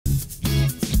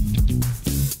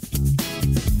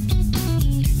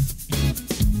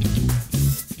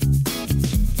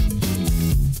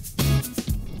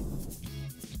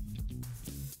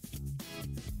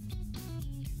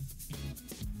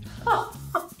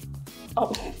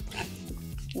Oh.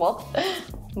 Well,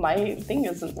 my thing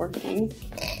isn't working.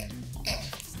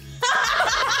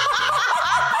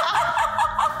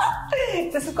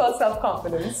 This is called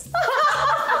self-confidence. I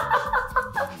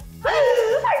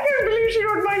can't believe she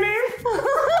wrote my name.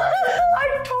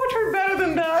 I taught her better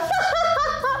than that.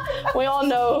 We all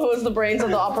know who's the brains of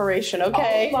the operation,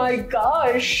 okay? Oh my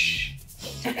gosh.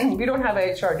 We don't have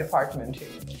an HR department here.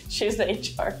 She's the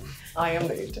HR. I am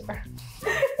the HR.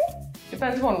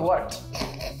 Depends on what.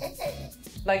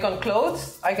 Like on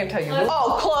clothes, I can tell you.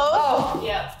 Oh, clothes? Oh,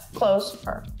 yeah. Clothes,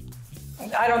 her.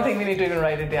 I don't think we need to even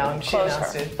write it down. She Close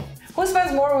announced her. it. Who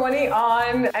spends more money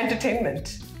on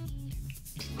entertainment?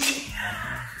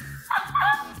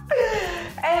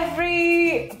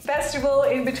 Every festival,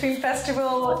 in between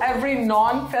festival, every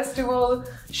non-festival,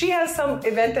 she has some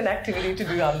event and activity to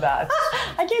do on that.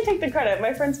 I can't take the credit.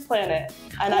 My friends plan it,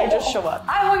 and I just show up.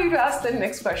 I want you to ask the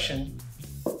next question.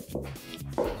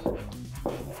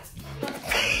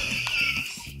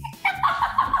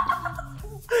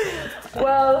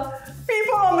 Well,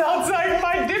 people on the outside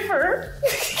might differ.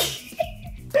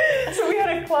 So we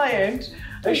had a client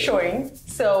showing.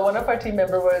 So one of our team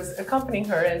members was accompanying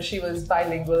her, and she was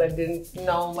bilingual and didn't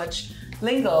know much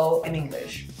lingo in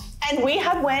English. And we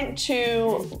had went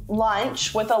to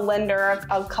lunch with a lender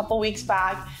a couple weeks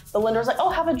back. The lender was like, oh,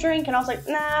 have a drink. And I was like,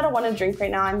 nah, I don't want to drink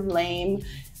right now. I'm lame.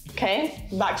 Okay,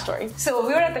 backstory. So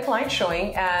we were at the client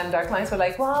showing, and our clients were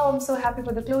like, wow, I'm so happy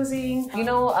for the closing. You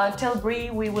know, tell Bri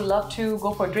we would love to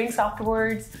go for drinks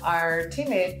afterwards. Our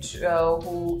teammate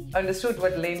who understood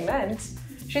what lame meant,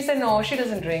 she said, no, she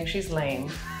doesn't drink, she's lame.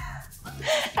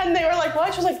 And they were like,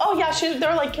 what? She was like, oh yeah, they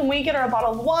were like, can we get her a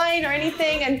bottle of wine or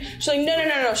anything? And she's like,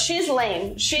 no, she's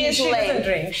lame. She is lame. She doesn't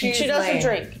drink. She doesn't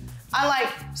drink. I'm like,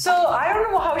 so I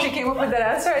don't know how she came up with that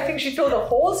answer. I think she told the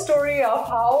whole story of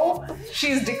how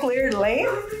she's declared lame.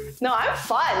 No, I'm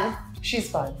fun. She's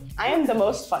fun. I am the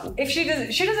most fun. If she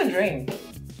doesn't drink.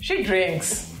 She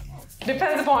drinks.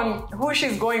 Depends upon who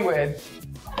she's going with.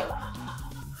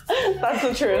 That's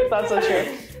the truth. That's the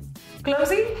truth.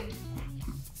 Clumsy?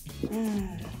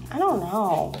 I don't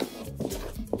know.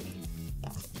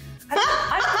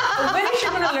 When is she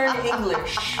going to learn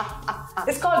English?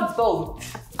 It's called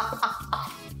both.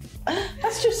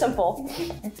 That's too simple.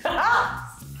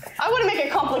 I want to make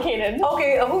it complicated.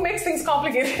 Okay, who makes things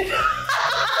complicated?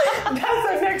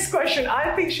 That's the next question.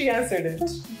 I think she answered it.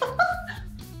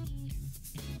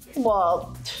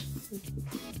 Well,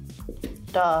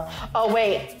 duh. Oh,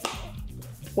 wait.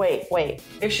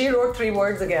 If she wrote 3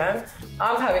 words again,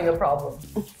 I'm having a problem.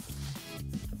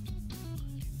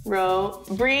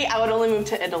 Bri, I would only move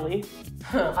to Italy.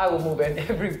 I will move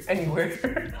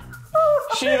anywhere.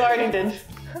 She already did.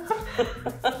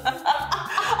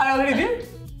 I already did?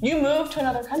 You moved to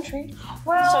another country.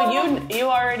 Well, so you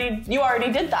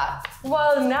already did that.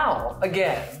 Well, now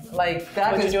again, like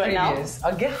that Would was you do previous. It now?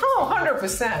 Again,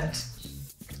 100%.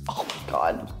 Oh my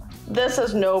God, this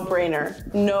is no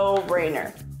brainer. No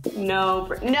brainer. No.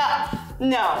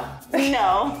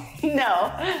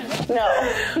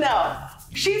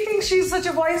 She thinks she's such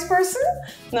a wise person.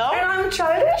 No. And I'm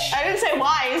childish. I didn't say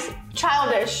wise.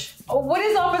 Childish. What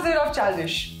is the opposite of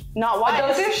childish? Not wise.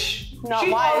 Adultish? Not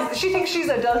wise. She thinks she's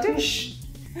adultish,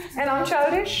 and I'm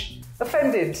childish.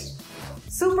 Offended.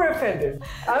 Super offended.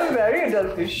 I'm very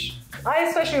adultish. I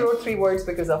especially wrote 3 words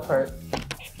because of her.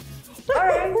 All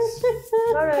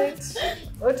right.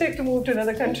 I'll take to move to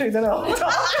another country, then I'll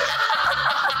talk.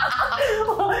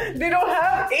 They don't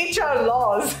have HR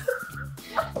laws.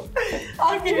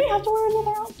 Do we have to wear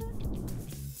another outfit?